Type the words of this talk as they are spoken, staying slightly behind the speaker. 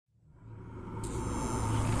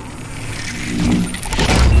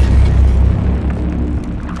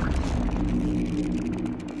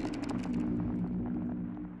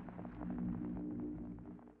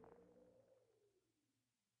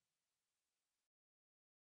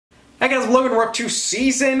Hey guys, Logan, we're up to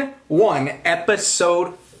Season 1,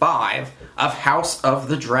 Episode 5 of House of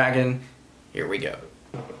the Dragon. Here we go.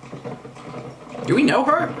 Do we know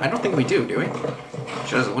her? I don't think we do we?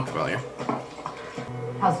 She doesn't look familiar.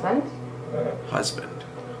 Husband? Husband.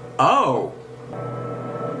 Oh!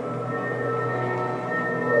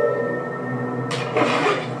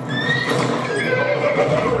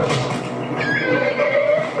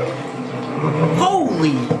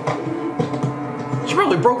 Holy! She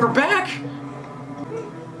probably broke her back!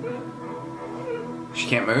 She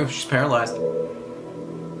can't move, she's paralyzed.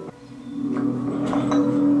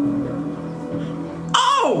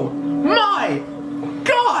 Oh! My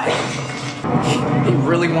God! He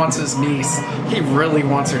really wants his niece. He really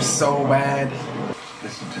wants her so bad.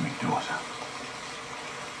 Listen to me, daughter.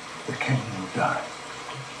 The king will die.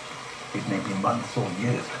 It may be months or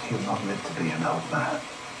years, but he'll not live to be an old man.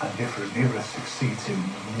 And if Rhaenyra succeeds him,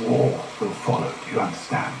 war will follow, do you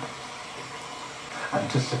understand? And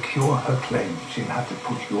to secure her claim, she'll have to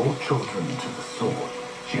put your children to the sword.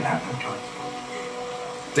 She'll have no choice.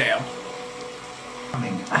 Damn. I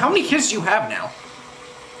mean, How many kids do you have now?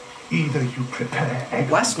 either you prepare eggs.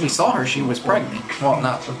 Last we saw her, she was pregnant. Well,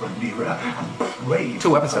 not to Rhaenyra and pray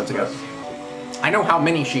 2 episodes ago. I know how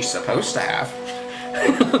many she's supposed to have.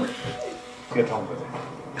 Get on with it.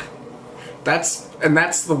 That's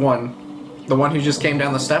the one who just came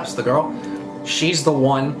down the steps, the girl. She's the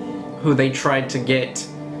one who they tried to get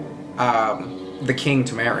the king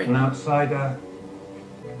to marry. An outsider.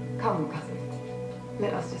 Come, cousin.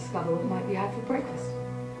 Let us discover what might be had for breakfast.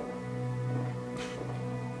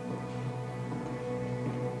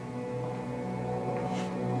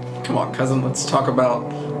 Come on, cousin, let's talk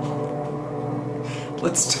about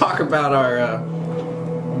our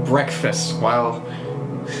breakfast while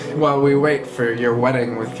we wait for your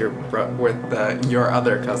wedding with your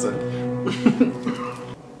other cousin.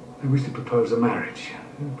 I wish to propose a marriage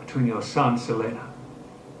between your son, Selena,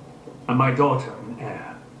 and my daughter and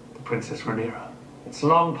heir, the Princess Rhaenyra. It's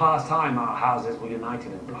long past time our houses were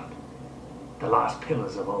united in blood. The last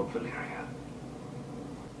pillars of old Valyria.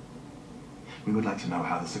 We would like to know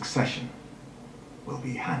how the succession will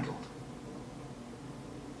be handled.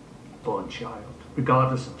 Born child,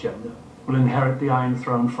 regardless of gender, will inherit the Iron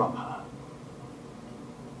Throne from her.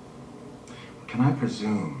 Can I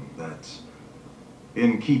presume that,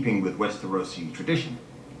 in keeping with Westerosi tradition,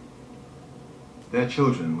 their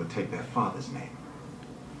children would take their father's name?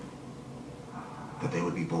 That they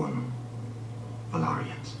would be born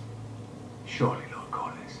Valarians? Surely, Lord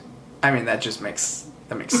Corlys. I mean, that makes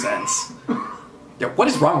sense. Yeah, what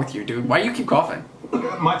is wrong with you, dude? Why do you keep coughing?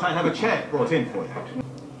 Might I have a chair brought in for you?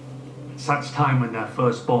 Such time when their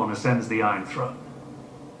firstborn ascends the Iron Throne,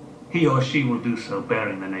 he or she will do so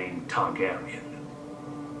bearing the name Targaryen.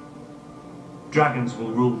 Dragons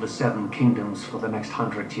will rule the 7 kingdoms for the next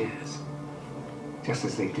 100 years, just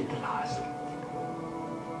as they did the last.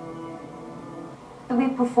 We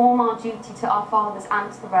perform our duty to our fathers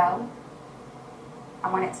and to the realm,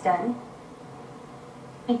 and when it's done,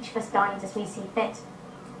 each of us dies as we see fit.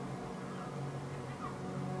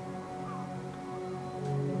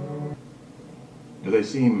 Do they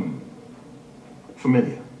seem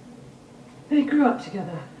familiar? They grew up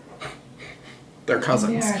together. They're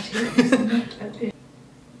cousins.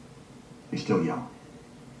 He's still young.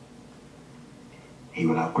 He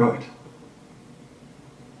will outgrow it.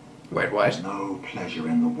 Wait, what? There's no pleasure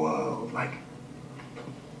in the world like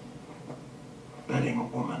bedding a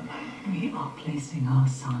woman. We are placing our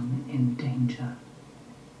son in danger.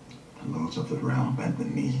 The lords of the realm bend the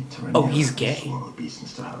knee to Rhaenyra. Oh, he's gay. Swore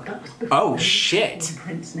obeisance to her. That was Oh, before shit. the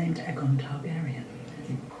prince named Aegon Targaryen.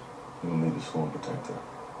 He will need a sworn protector.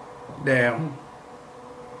 Damn.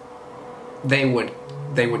 They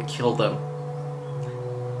would kill them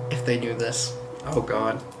if they do this. Oh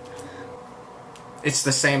God. It's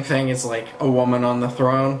the same thing as like a woman on the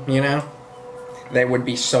throne, you know? They would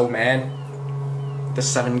be so mad. The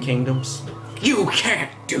 7 kingdoms. You can't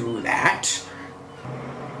do that!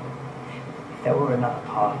 If there were another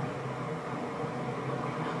path,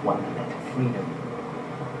 one that led to freedom,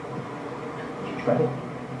 would you tread it?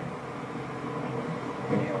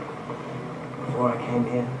 Before I came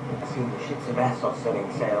here, I'd seen the ships of Essos setting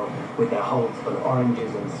sail with their holds full of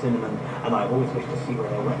oranges and cinnamon, and I always wished to see where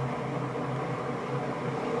they went.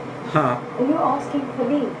 Huh. Are you asking for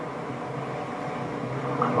leave?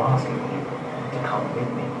 I'm asking you to come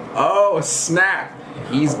with me. Oh, snap!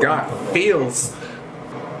 He's got feels.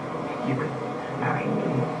 You could marry me.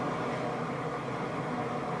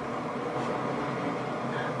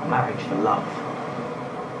 A marriage for love,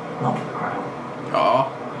 not for the crown.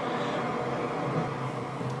 Oh.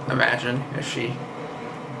 Imagine if she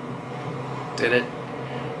did it.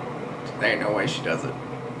 There ain't no way she does it.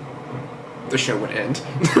 The show would end. So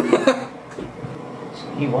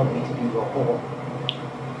you want me to be your whore?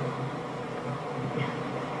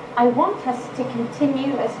 I want us to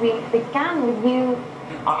continue as we began with you.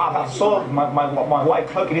 I saw my white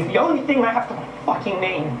cloak. It is the only thing I have to my fucking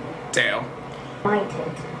name. Damn.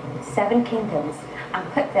 United 7 kingdoms and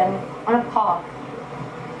put them on a path.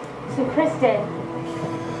 So, Kristen.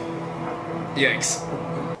 Yikes.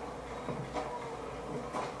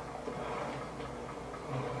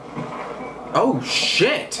 Oh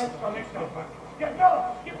shit!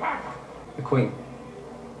 The Queen.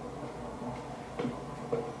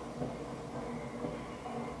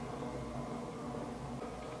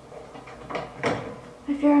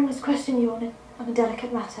 I fear I must question you on a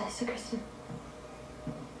delicate matter, Sir Kristen.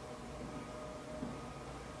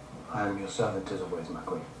 I am your servant as always, my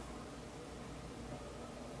Queen.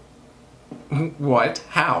 What?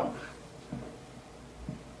 How?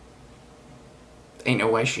 Ain't no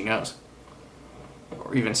way she knows.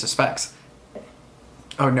 Or even suspects.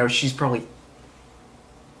 Oh no, she's probably...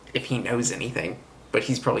 If he knows anything. But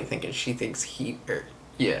he's probably thinking she thinks he...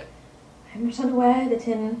 yeah. I'm not unaware that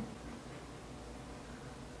in...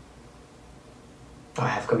 I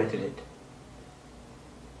have committed it.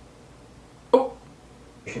 Oh!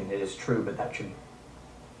 It is true, but that should...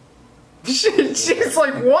 She's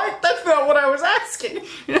like, what? That's not what I was asking!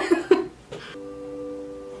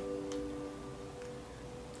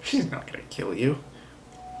 She's not gonna kill you.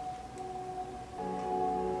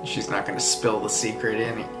 She's not gonna spill the secret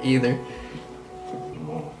in either.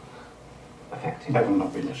 More effective. That will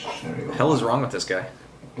not be necessary. What the hell is wrong with this guy?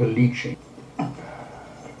 The leeching.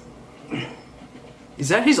 Is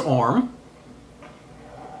that his arm?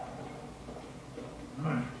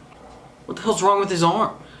 What the hell's wrong with his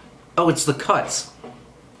arm? Oh, it's the cuts.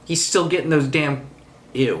 He's still getting those damn...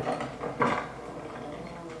 Ew.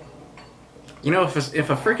 You know, if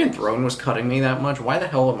a freaking throne was cutting me that much, why the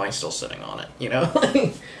hell am I still sitting on it? You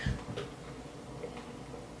know?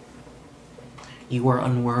 You are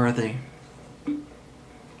unworthy.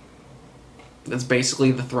 That's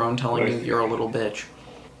basically the throne telling you you're a little bitch.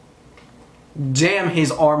 Damn,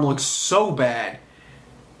 his arm looks so bad.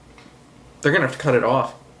 They're gonna have to cut it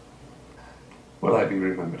off. Will I be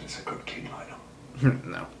remembered as a good king, Lionel?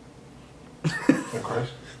 No. Of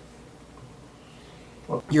course.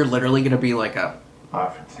 You're literally gonna be like a I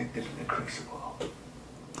often think that in the crucible.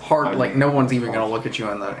 hard, like no one's even gonna look at you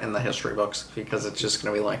in the history books because it's just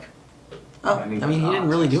gonna be like, oh, I mean, he didn't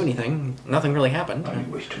really do anything. Nothing really happened. I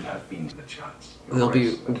wish to have been the chance. There'll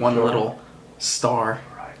be one little star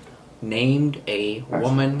named a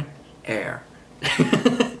woman heir.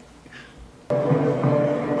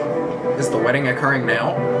 Is the wedding occurring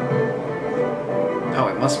now? Oh,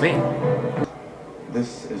 it must be.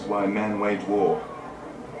 This is why men wage war.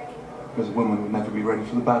 Because a woman would never be ready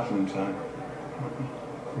for the battle in time.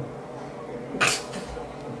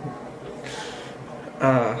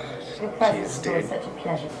 Jeez, dude. Such a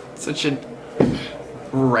pleasure. Such a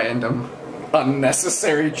random,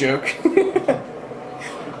 unnecessary joke.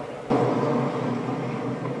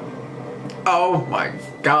 Oh my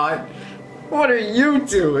god. What are you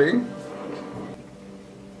doing?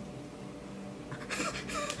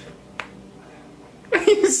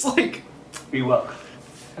 He's like... Be welcome.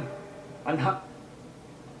 And how...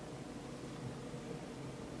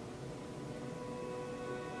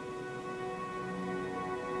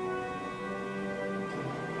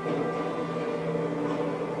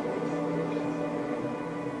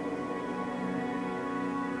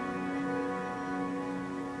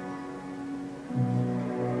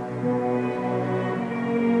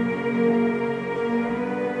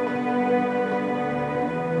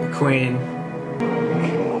 The Queen. The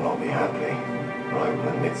king will not be happy. Right in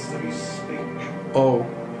the midst of his speech. Oh.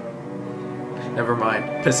 Never mind.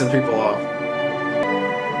 Pissing people off.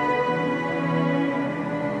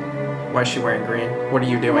 Why is she wearing green? What are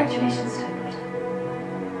you doing? Congratulations, Edward.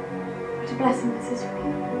 What a blessing this is for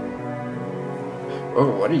you.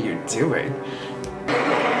 Oh, what are you doing?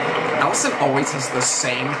 Allison always has the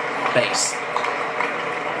same face.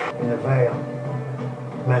 In the Vale,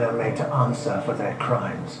 men are made to answer for their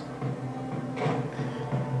crimes.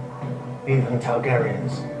 Even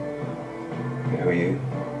Targaryens. Who are you?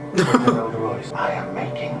 Harold Royce. I am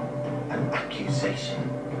making an accusation.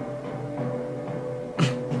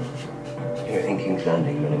 Here in King's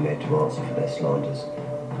Landing, men are made to answer for their slanders.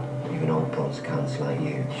 Even old bronze cunts like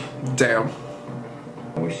you. Damn.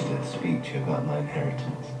 I wish to speak to you about my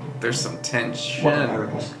inheritance. There's some tension. What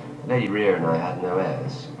inheritance? Lady Rhea and I had no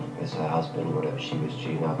heirs. As her husband, whatever she was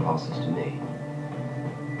due, now passes to me.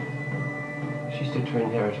 She She stood to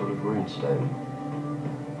inherit all of Runestone.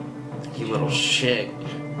 You little shit.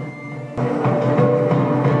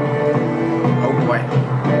 Oh boy.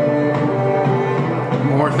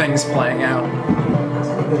 More things playing out. Has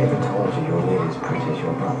anybody ever told you you're nearly as pretty as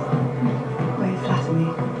your brother? Well, you flatter me,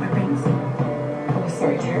 my prince. I was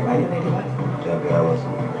sorry to hear about your lady wife. Don't be,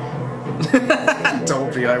 I wasn't.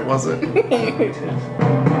 Don't be, I wasn't.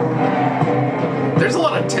 There's a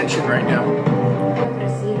lot of tension right now.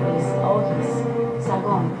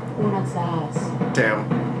 Damn.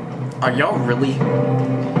 Are y'all really?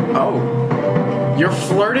 Oh. You're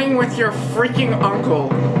flirting with your freaking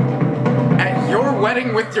uncle at your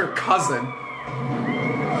wedding with your cousin.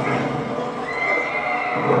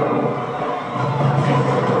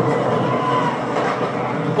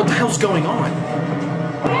 What the hell's going on?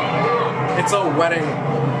 It's a wedding.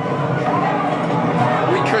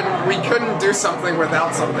 We couldn't do something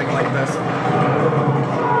without something like this.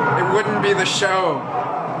 It wouldn't be the show.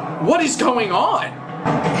 What is going on?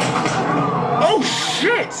 Oh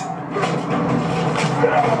shit!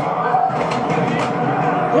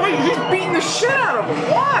 Wait, he's beating the shit out of him.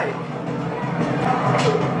 Why?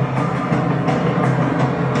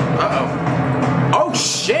 Uh-oh. Oh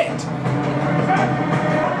shit!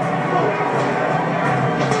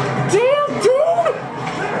 Damn, dude!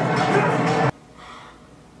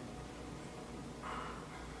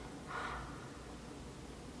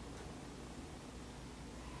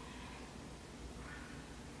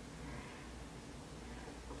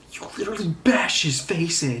 You literally bash his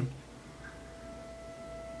face in.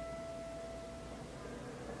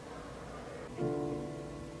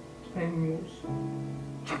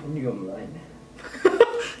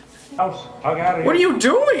 House, I got it. What are you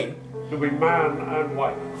doing? To be man and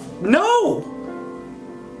wife. No!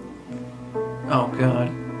 Oh god.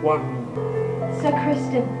 One. Sir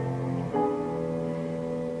Kristen.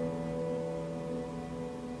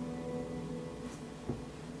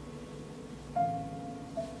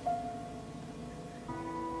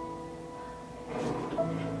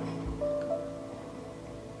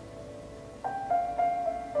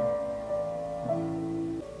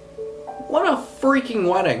 What a freaking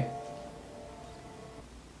wedding.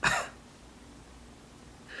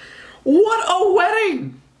 What a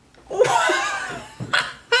wedding!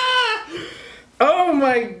 Oh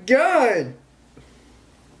my god!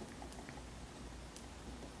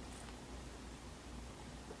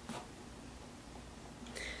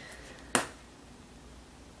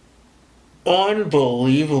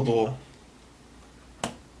 Unbelievable.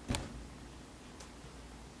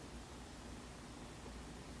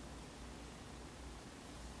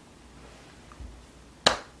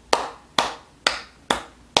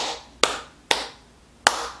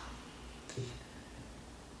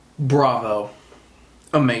 Bravo.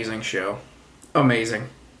 Amazing show. Amazing.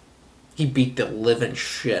 He beat the living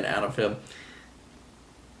shit out of him.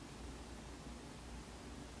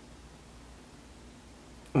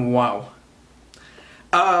 Wow.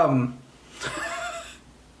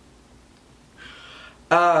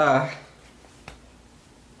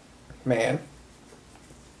 Man.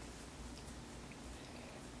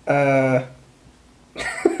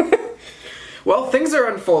 Well, things are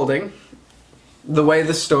unfolding the way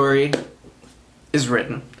the story is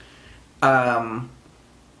written.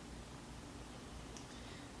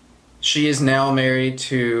 She is now married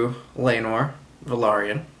to Laenor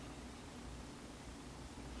Velaryon.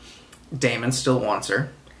 Daemon still wants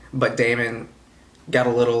her, but Daemon got a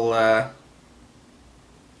little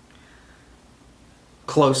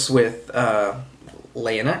close with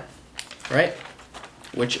Laena, right?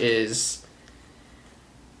 Which is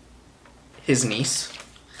his niece,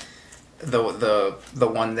 the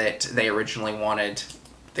one that they originally wanted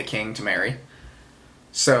the king to marry.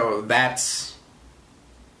 So that's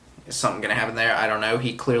something gonna happen there. I don't know.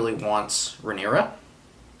 He clearly wants Rhaenyra.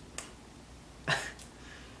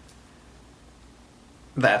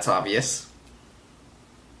 That's obvious.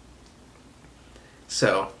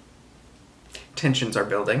 So tensions are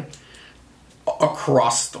building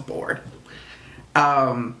across the board.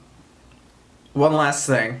 One last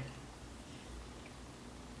thing.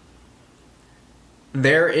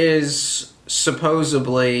 There is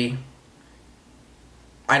supposedly,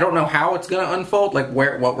 I don't know how it's going to unfold, like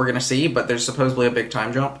what we're going to see, but there's supposedly a big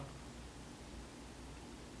time jump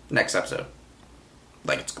next episode.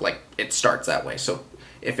 It starts that way. So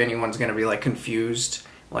if anyone's going to be like confused,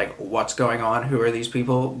 like what's going on, who are these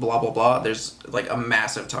people, blah blah blah, there's like a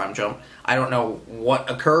massive time jump. I don't know what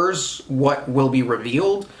occurs, what will be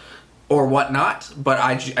revealed or what not, but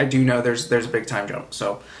I do know there's a big time jump.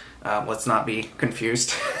 So let's not be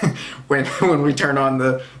confused when we turn on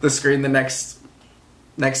the screen the next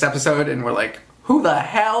episode and we're like, Who the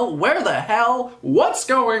hell? Where the hell? What's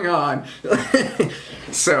going on?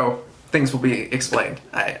 So, things will be explained,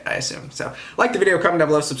 I assume. So, like the video, comment down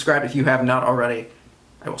below, subscribe if you have not already.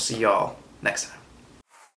 I will see y'all next time.